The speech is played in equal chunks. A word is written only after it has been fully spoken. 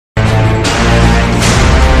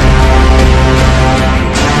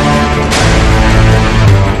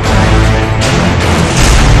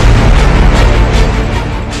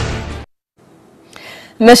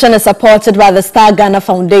Mission is supported by the Star Ghana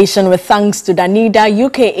Foundation with thanks to Danida,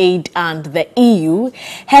 UK Aid and the EU.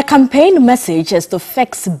 Her campaign message is to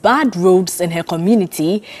fix bad roads in her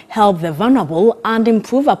community, help the vulnerable and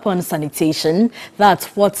improve upon sanitation.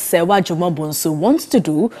 That's what Serwah Dwomoh wants to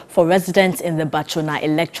do for residents in the Baatsona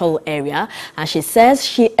electoral area. And she says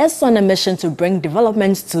she is on a mission to bring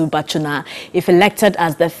development to Baatsona if elected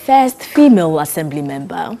as the first female assembly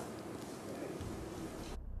member.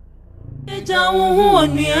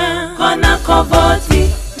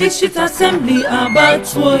 District Assembly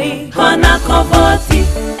about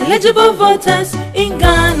eligible voters in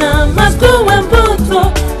Ghana must go and vote.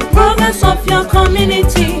 The progress of your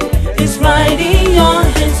community is right in your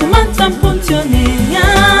hands.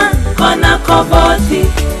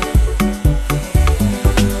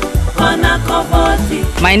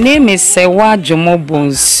 My name is Serwah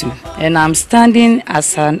Dwomoh, and I'm standing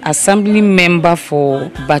as an assembly member for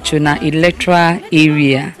Baatsona electoral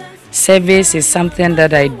area. Service is something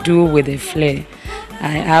that I do with a flair.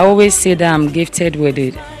 I always say that I'm gifted with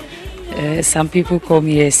it. Some people call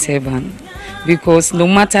me a servant because no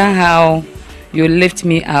matter how you lift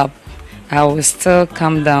me up, I will still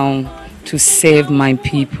come down to serve my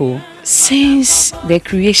people. Since the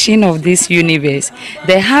creation of this universe,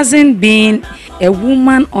 there hasn't been a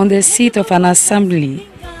woman on the seat of an assembly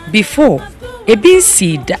before.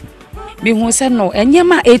 Ebisida. Me who said no, and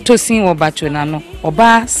yama etosin or Baatsona no,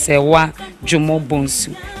 oba Serwah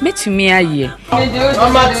Dwomoh. Me to me a year.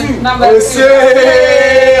 Number 2.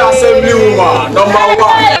 Say assembly woman. Number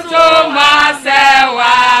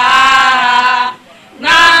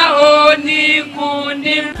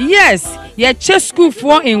 1. Yes. Ye school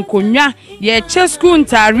for in Konya, ye school in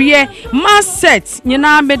Tarie, mass set,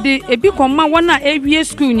 nyina mede ebi koma wana ewie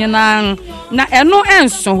school nyina na eno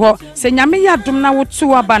enso ho se nyame ya dum na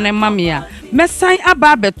wotu aba ne mamia mesan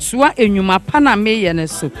aba betua enwuma pa na meye ne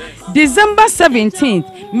so December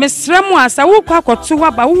 17th mesremu asa wo kwa kotu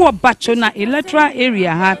aba wo Baatsona electoral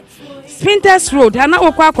area ha Spinters Road ha na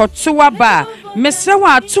wo kwa kotu aba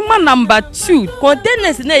mesrewa atuma number 2 ko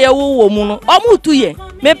dennis na ye wo mu no omutu ye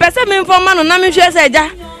me pese me informa no na me hwe se ja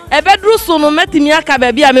ebedru so no metimi aka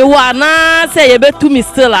ba bia me wo ana se ye betumi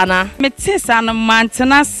still ana me tesa no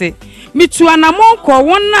mantena se mitu anamon ko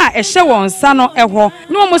won na ehye won sa no eho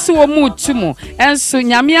na omo se wo mu tumu enso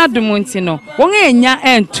nyame adom nti no won enya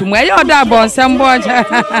entumu eye oda abonsem bo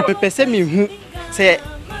me pese me hu se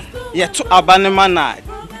ye to abanema na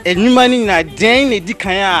enwuma ni na den na di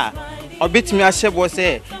kan a obetimi ahye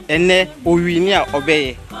say ene owini a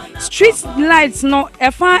obeye street lights no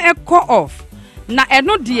efa echo off na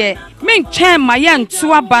eno de me ntwen ma ye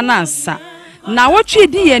nto abanansa na wotwe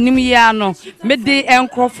di yanim ya no me de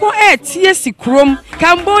enkrofo etie sikrom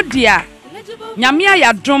Cambodia nyame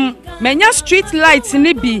ayadom menya street lights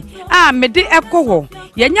ne bi a me de echo ho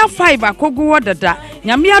yenya 5 akogo dada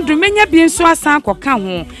nyame adom menya bi nso asan koka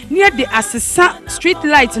ho ne de asesa street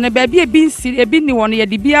light ne ba bi ebi nsi ebi ni wono ye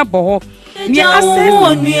de bi aboho ni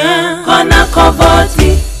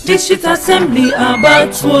District Assembly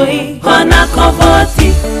about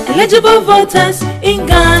eligible voters in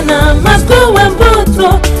Ghana must go and vote.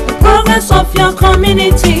 The progress of your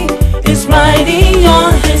community is right in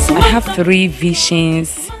your hands. I have 3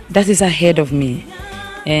 visions that is ahead of me,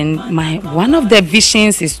 and one of the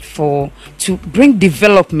visions is to bring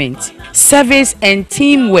development, service and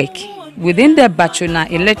teamwork within the Baatsona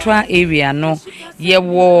electoral area. No,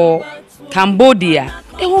 yewo Cambodia.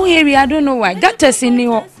 The whole area, I don't know why. That is in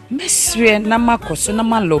your mesre na makoso na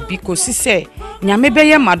malobi ko sise nyame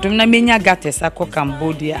beye madom na menya gates akọ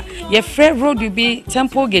Cambodia. Ye free road will be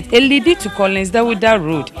Temple Gate. It lead to Collins Dawida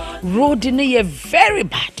road. Road ne ye very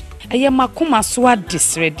bad. Aye makoma so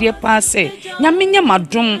adisrede pa se nyame nya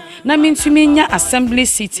madom na mentumi nya assembly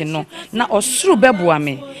seat no na osuru beboa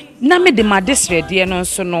me na me de madisrede no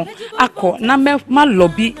so no akọ na ma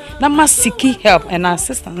lobby na ma seek help and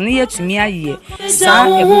assistance na yetumi aye sa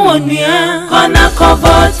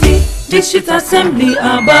District Assembly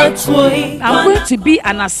about I'm going to be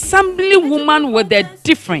an assembly woman with a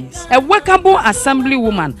difference, a workable assembly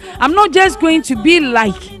woman. I'm not just going to be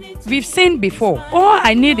like we've seen before. All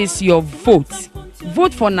I need is your vote.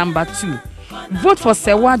 Vote for number 2. Vote for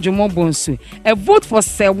Serwah Dwomoh. A vote for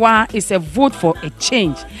Serwah is a vote for a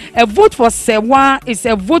change. A vote for Serwah is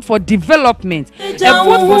a vote for development. A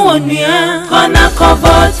vote for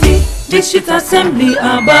District Assembly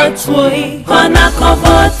about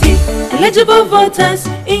eligible voters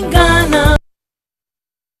in Ghana.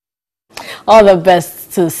 All the best.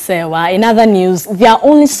 to Serwah. In other news, their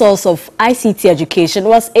only source of ICT education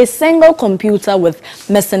was a single computer with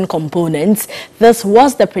missing components. This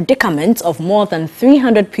was the predicament of more than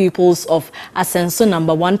 300 pupils of Asenso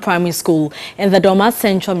No. 1 Primary School in the Doma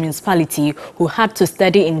Central Municipality who had to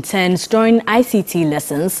study in turns during ICT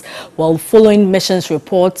lessons. While following missions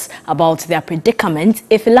reports about their predicament,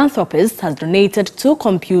 a philanthropist has donated 2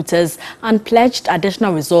 computers and pledged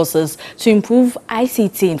additional resources to improve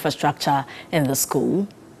ICT infrastructure in the school.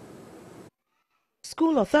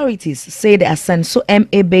 School authorities say the Asenso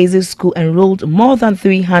MA Basic School enrolled more than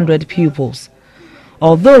 300 pupils.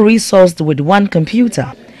 Although resourced with 1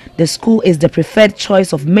 computer, the school is the preferred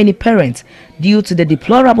choice of many parents due to the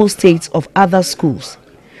deplorable state of other schools.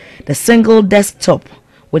 The single desktop,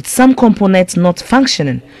 with some components not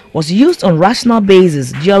functioning, was used on rational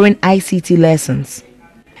basis during ICT lessons.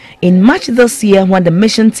 In March this year, when the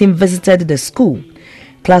mission team visited the school,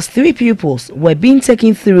 Class 3 pupils were being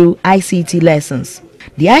taken through ICT lessons.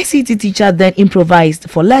 The ICT teacher then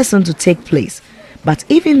improvised for lesson to take place, but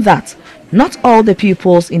even that, not all the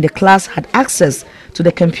pupils in the class had access to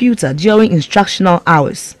the computer during instructional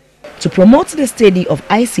hours. To promote the study of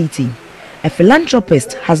ICT, a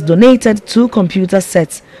philanthropist has donated 2 computer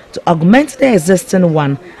sets to augment the existing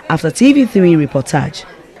one after TV3 reportage.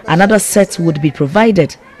 Another set would be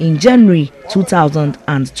provided in January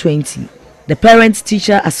 2020. The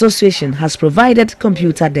Parent-Teacher Association has provided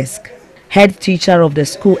computer desk. Head teacher of the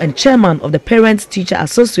school and chairman of the Parent-Teacher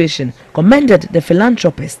Association commended the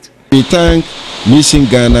philanthropist. We thank Mission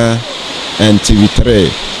Ghana and TV3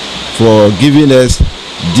 for giving us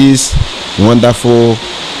these wonderful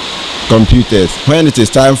computers. When it is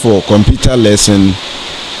time for computer lesson,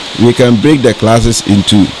 we can break the classes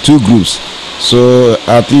into 2 groups. So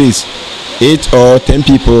at least 8 or 10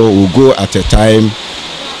 people will go at a time.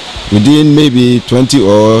 Within maybe 20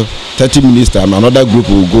 or 30 minutes time, another group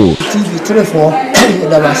will go.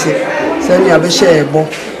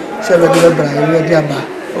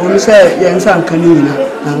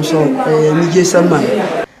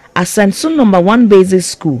 Asenso No. 1 Basic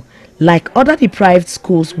School, like other deprived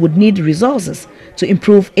schools, would need resources to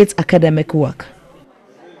improve its academic work.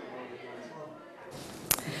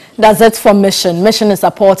 That's it for Mission. Mission is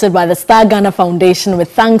supported by the Star Ghana Foundation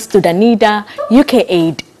with thanks to the NIDA, UK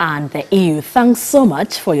Aid and the EU. Thanks so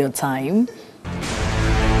much for your time.